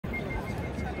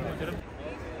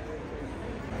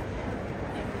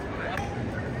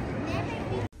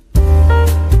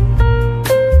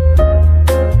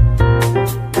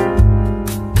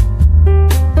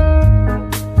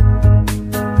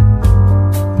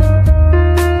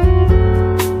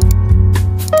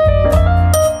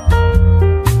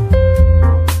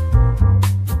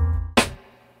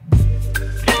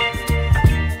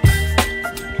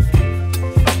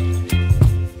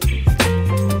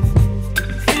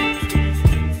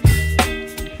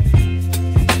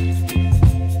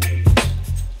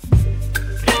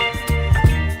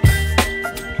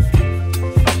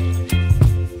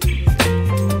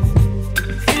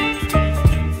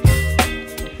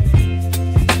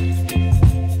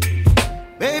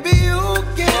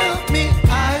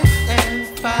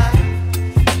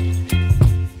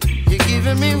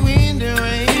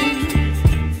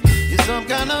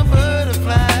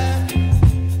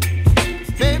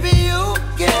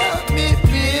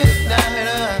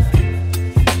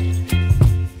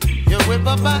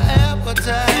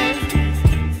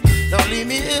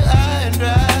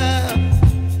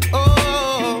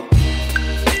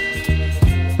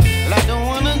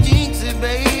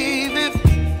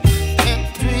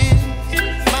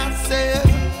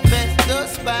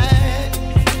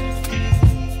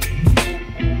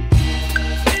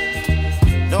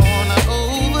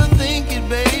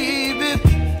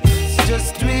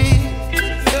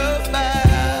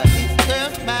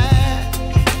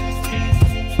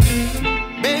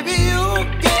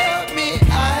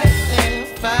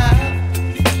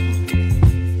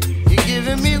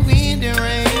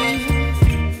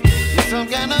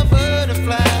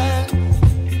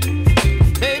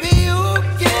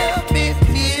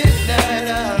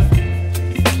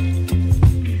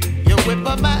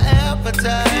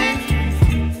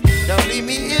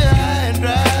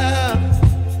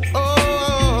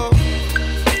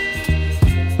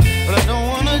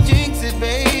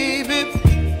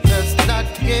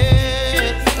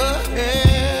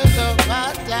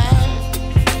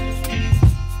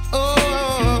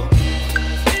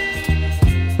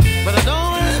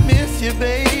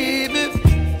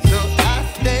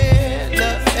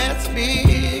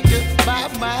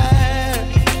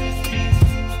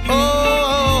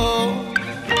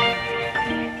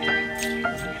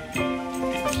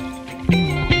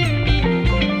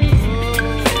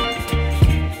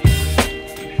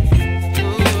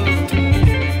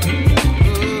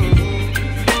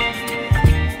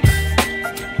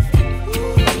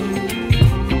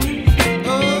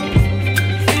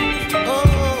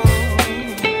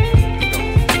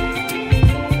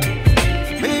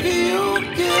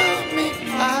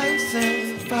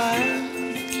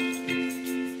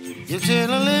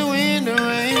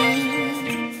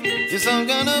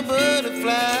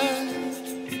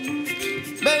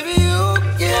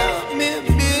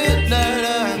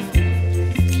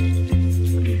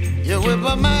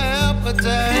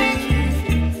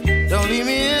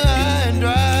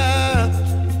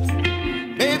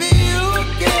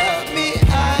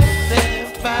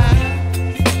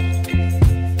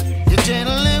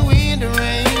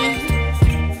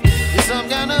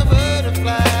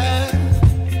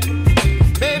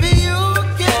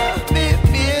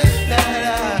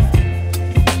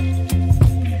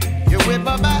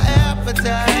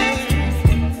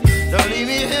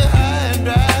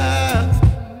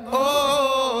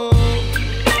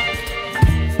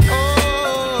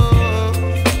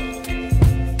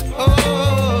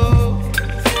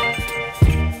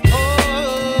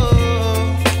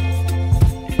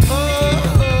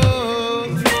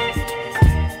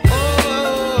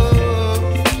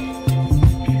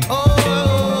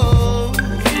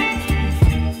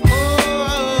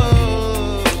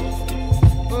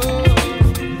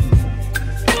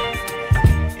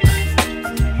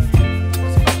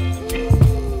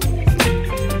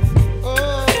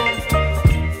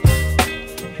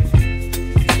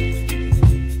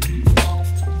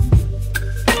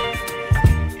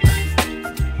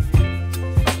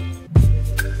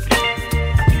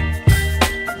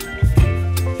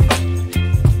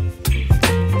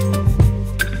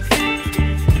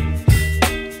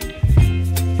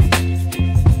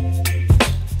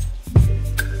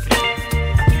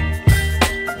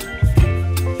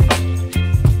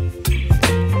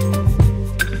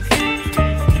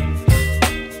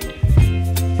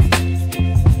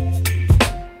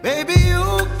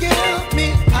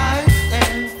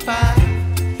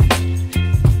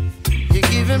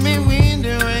giving me wind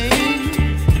and rain.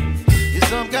 You're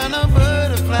some kind of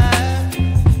butterfly.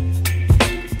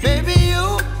 Baby,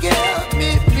 you give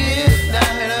me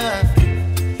midnight.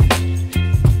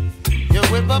 You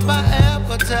whip up my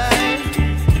appetite.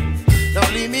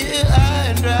 Don't leave me here high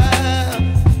and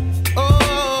dry.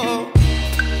 Oh,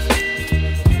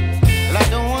 well, I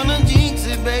don't wanna jinx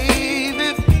it,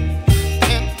 baby,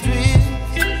 and twist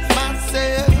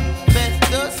myself at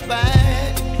the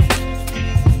spine.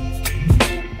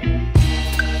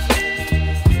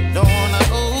 Don't wanna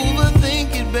overthink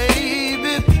it,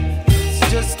 baby. It's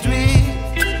just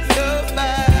twist your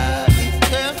body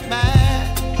and mine.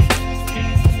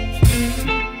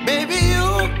 Baby, you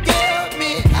give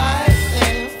me ice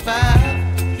and fire.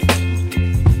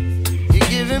 You're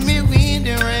giving me wind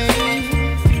and rain.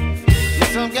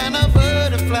 You're some kind of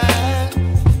butterfly.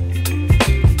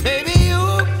 Baby, you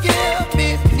give me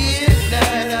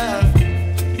midnight.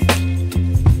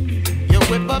 You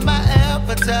whip up my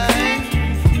appetite.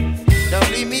 Don't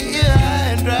leave me here high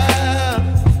and dry.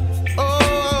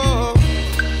 Oh,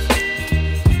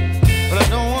 but I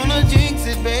don't wanna jinx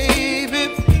it, baby.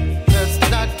 Let's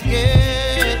not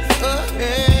get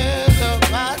ahead of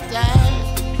my time.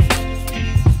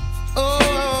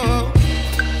 Oh,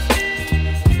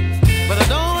 but I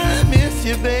don't wanna miss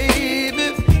you, baby.